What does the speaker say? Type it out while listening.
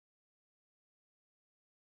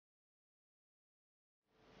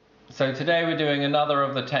So today we're doing another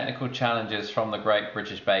of the technical challenges from the Great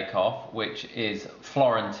British Bake Off, which is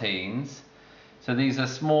Florentines. So these are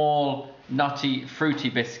small, nutty, fruity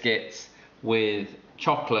biscuits with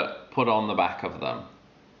chocolate put on the back of them.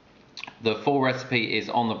 The full recipe is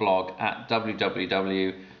on the blog at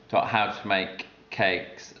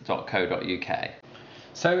www.howtomakecakes.co.uk.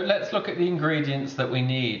 So let's look at the ingredients that we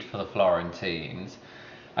need for the Florentines.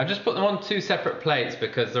 I've just put them on two separate plates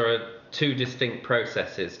because there are two distinct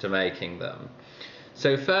processes to making them.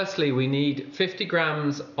 So firstly, we need 50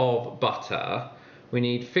 grams of butter, we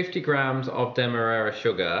need 50 grams of demerara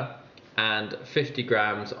sugar, and 50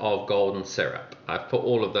 grams of golden syrup. I've put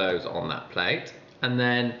all of those on that plate. And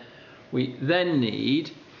then we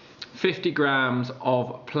need 50 grams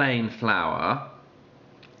of plain flour.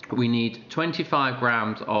 We need 25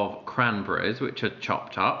 grams of cranberries, which are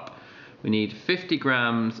chopped up. We need 50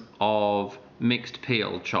 grams of mixed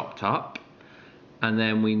peel chopped up. And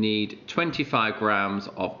then we need 25 grams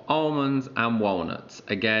of almonds and walnuts,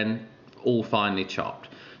 again, all finely chopped.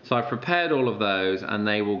 So I've prepared all of those and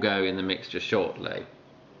they will go in the mixture shortly.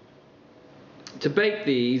 To bake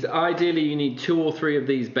these, ideally you need 2 or 3 of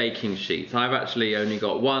these baking sheets. I've actually only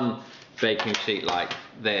got one baking sheet like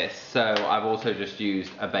this, so I've also just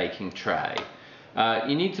used a baking tray.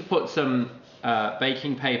 You need to put some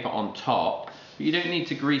baking paper on top, but you don't need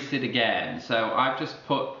to grease it again. So I've just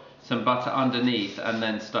put some butter underneath and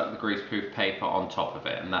then stuck the greaseproof paper on top of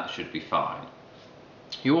it, and that should be fine.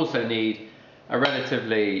 You also need a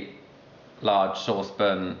relatively large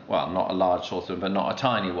saucepan, well, not a large saucepan, but not a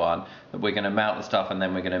tiny one, that we're going to melt the stuff and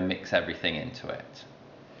then we're going to mix everything into it.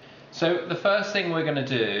 So the first thing we're going to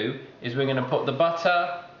do is we're going to put the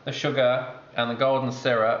butter, the sugar and the golden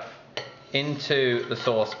syrup into the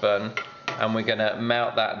saucepan and we're going to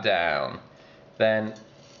melt that down. Then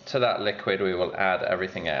to that liquid we will add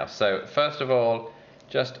everything else. So first of all,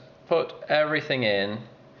 just put everything in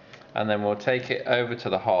and then we'll take it over to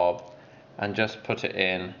the hob and just put it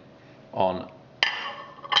in on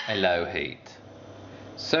a low heat.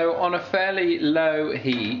 So on a fairly low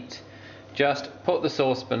heat, just put the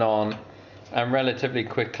saucepan on and relatively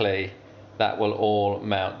quickly that will all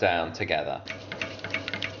melt down together.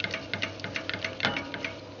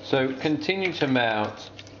 So continue to melt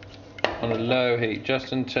on a low heat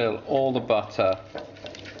just until all the butter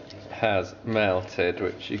has melted,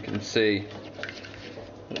 which you can see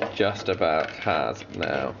it just about has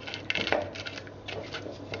now.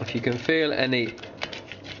 If you can feel any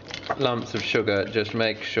lumps of sugar, just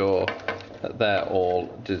make sure that they're all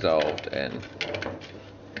dissolved in.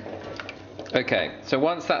 Okay, so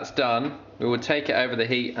once that's done, we will take it over the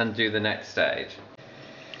heat and do the next stage.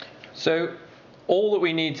 So all that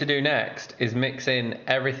we need to do next is mix in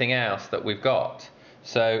everything else that we've got.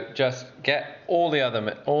 So just get all the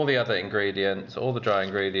other ingredients, all the dry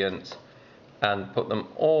ingredients, and put them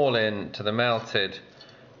all into the melted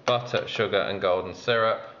butter, sugar and golden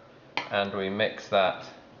syrup, and we mix that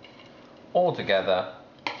all together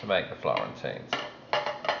to make the Florentines.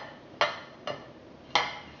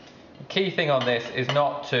 The key thing on this is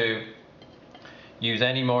not to use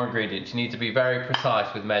any more ingredients. You need to be very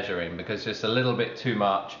precise with measuring, because just a little bit too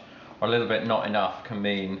much or a little bit not enough can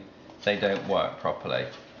mean they don't work properly.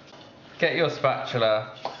 Get your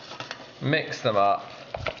spatula, mix them up,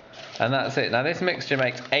 and that's it. Now this mixture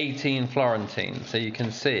makes 18 Florentines, so you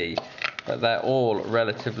can see that they're all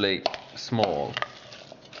relatively small.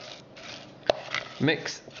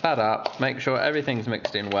 Mix that up, make sure everything's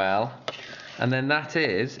mixed in well, and then that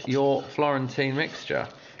is your Florentine mixture.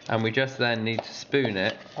 And we just then need to spoon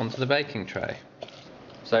it onto the baking tray.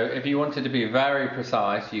 So if you wanted to be very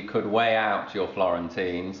precise, you could weigh out your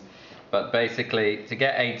Florentines, but basically to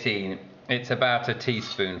get 18, it's about a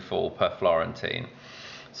teaspoonful per Florentine.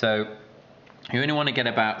 So you only want to get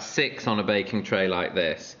about 6 on a baking tray like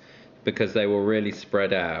this, because they will really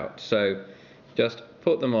spread out. So just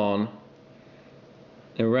put them on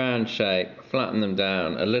in a round shape, flatten them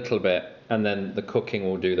down a little bit, and then the cooking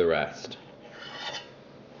will do the rest.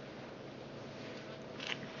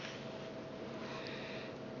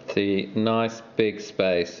 See, nice big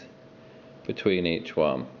space between each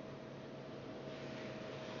one.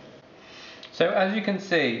 So as you can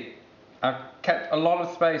see, I've kept a lot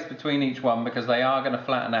of space between each one because they are going to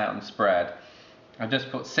flatten out and spread. I've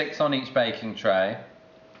just put 6 on each baking tray.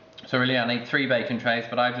 So really I need 3 baking trays,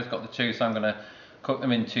 but I've just got the 2, so I'm going to cook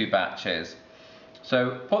them in 2 batches.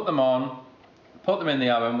 So put them on, put them in the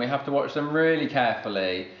oven. We have to watch them really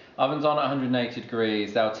carefully. Oven's on at 180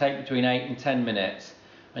 degrees. They'll take between 8 and 10 minutes.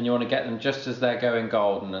 And you want to get them just as they're going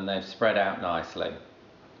golden and they've spread out nicely.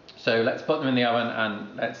 So let's put them in the oven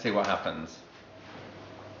and let's see what happens.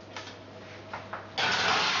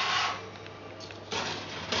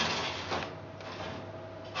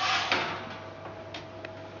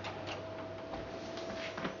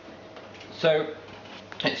 So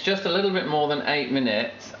it's just a little bit more than 8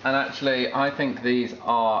 minutes, and actually I think these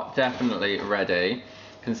are definitely ready.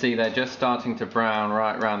 You can see they're just starting to brown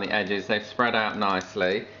right around the edges. They've spread out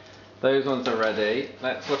nicely. Those ones are ready.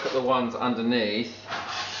 Let's look at the ones underneath.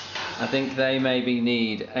 I think they maybe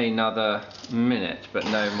need another minute, but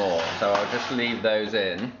no more. So I'll just leave those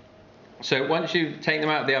in. So once you take them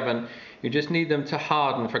out of the oven, you just need them to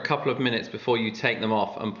harden for a couple of minutes before you take them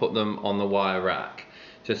off and put them on the wire rack,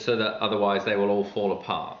 just so that otherwise they will all fall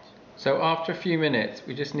apart. So after a few minutes,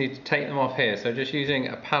 we just need to take them off here. So just using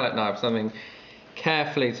a palette knife, something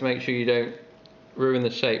carefully to make sure you don't ruin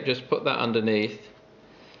the shape, just put that underneath,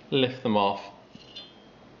 lift them off,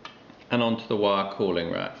 and onto the wire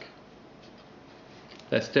cooling rack.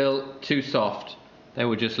 They're still too soft, they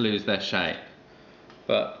will just lose their shape.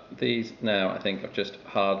 But these now I think have just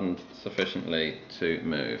hardened sufficiently to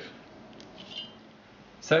move.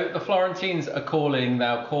 So the Florentines are cooling,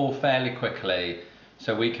 they'll cool fairly quickly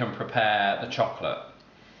so we can prepare the chocolate.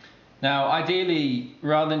 Now ideally,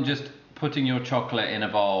 rather than just putting your chocolate in a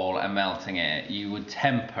bowl and melting it, you would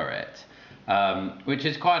temper it, which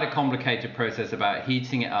is quite a complicated process about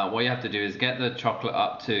heating it up. What you have to do is get the chocolate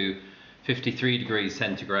up to 53 degrees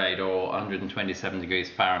centigrade or 127 degrees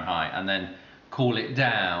Fahrenheit, and then cool it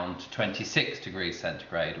down to 26 degrees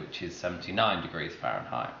centigrade, which is 79 degrees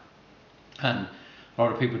Fahrenheit. And a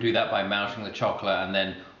lot of people do that by melting the chocolate and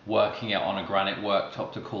then working it on a granite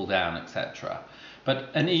worktop to cool down, etc.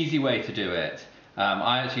 But an easy way to do it,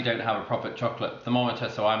 I actually don't have a proper chocolate thermometer,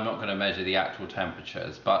 so I'm not going to measure the actual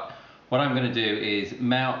temperatures, but what I'm going to do is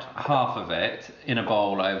melt half of it in a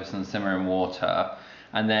bowl over some simmering water,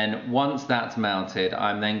 and then once that's melted,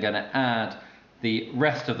 I'm then going to add the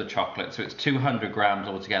rest of the chocolate, so it's 200 grams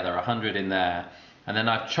altogether, 100 in there, and then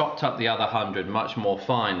I've chopped up the other 100 much more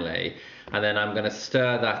finely, and then I'm going to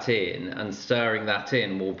stir that in, and stirring that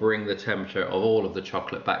in will bring the temperature of all of the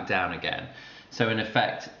chocolate back down again. So in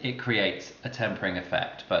effect, it creates a tempering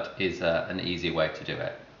effect, but is an easy way to do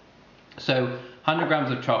it. So 100 grams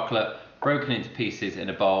of chocolate broken into pieces in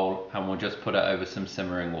a bowl, and we'll just put it over some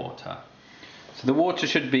simmering water. So the water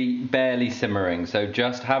should be barely simmering, so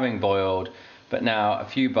just having boiled, but now a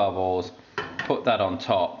few bubbles. Put that on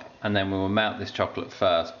top, and then we will melt this chocolate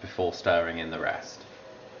first before stirring in the rest.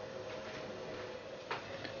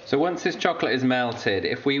 So once this chocolate is melted,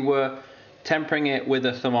 if we were tempering it with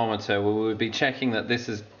a thermometer, we would be checking that this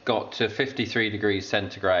has got to 53 degrees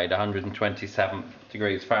centigrade, 127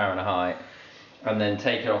 degrees Fahrenheit, and then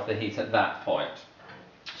take it off the heat at that point.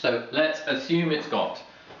 So let's assume it's got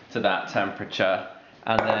to that temperature,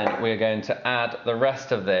 and then we're going to add the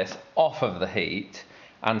rest of this off of the heat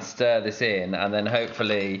and stir this in, and then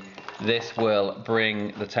hopefully this will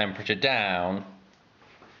bring the temperature down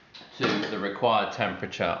to the required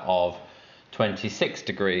temperature of 26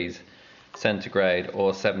 degrees centigrade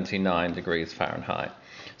or 79 degrees Fahrenheit.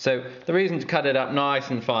 So the reason to cut it up nice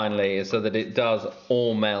and finely is so that it does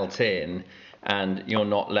all melt in and you're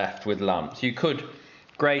not left with lumps. You could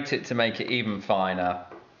grate it to make it even finer,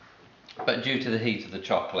 but due to the heat of the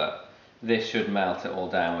chocolate, this should melt it all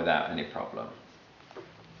down without any problem.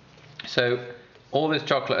 So all this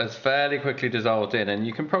chocolate has fairly quickly dissolved in, and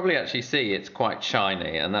you can probably actually see it's quite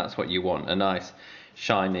shiny, and that's what you want, a nice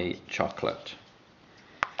shiny chocolate.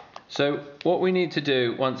 So what we need to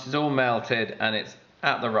do once it's all melted and it's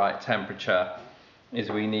at the right temperature is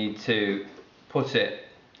we need to put it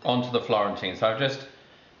onto the Florentine. So I've just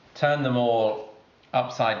turned them all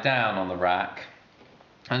upside down on the rack.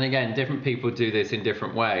 And again, different people do this in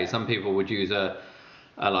different ways. Some people would use a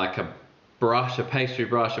brush, a pastry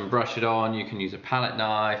brush, and brush it on. You can use a palette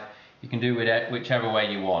knife. You can do it whichever way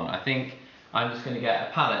you want. I think I'm just going to get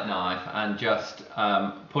a palette knife and just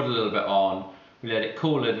put a little bit on. We let it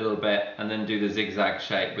cool a little bit and then do the zigzag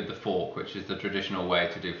shape with the fork, which is the traditional way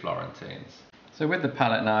to do Florentines. So with the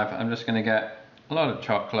palette knife, I'm just going to get a lot of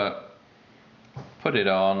chocolate, put it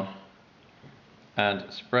on,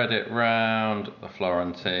 and spread it round the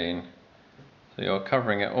Florentine. So you're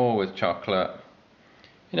covering it all with chocolate.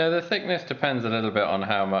 You know, the thickness depends a little bit on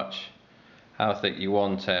how thick you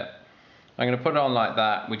want it. I'm going to put it on like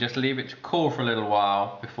that. We just leave it to cool for a little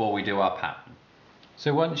while before we do our pattern.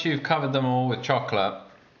 So once you've covered them all with chocolate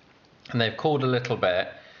and they've cooled a little bit,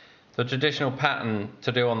 the traditional pattern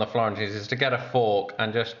to do on the Florentines is to get a fork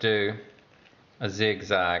and just do a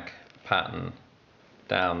zigzag pattern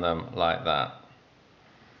down them like that,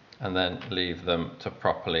 and then leave them to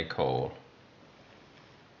properly cool.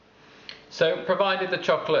 So provided the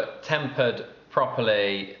chocolate tempered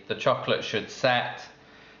properly, the chocolate should set,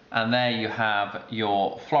 and there you have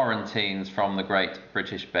your Florentines from the Great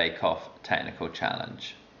British Bake Off Technical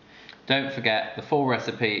Challenge. Don't forget, the full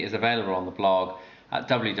recipe is available on the blog at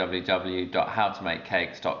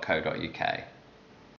www.howtomakecakes.co.uk.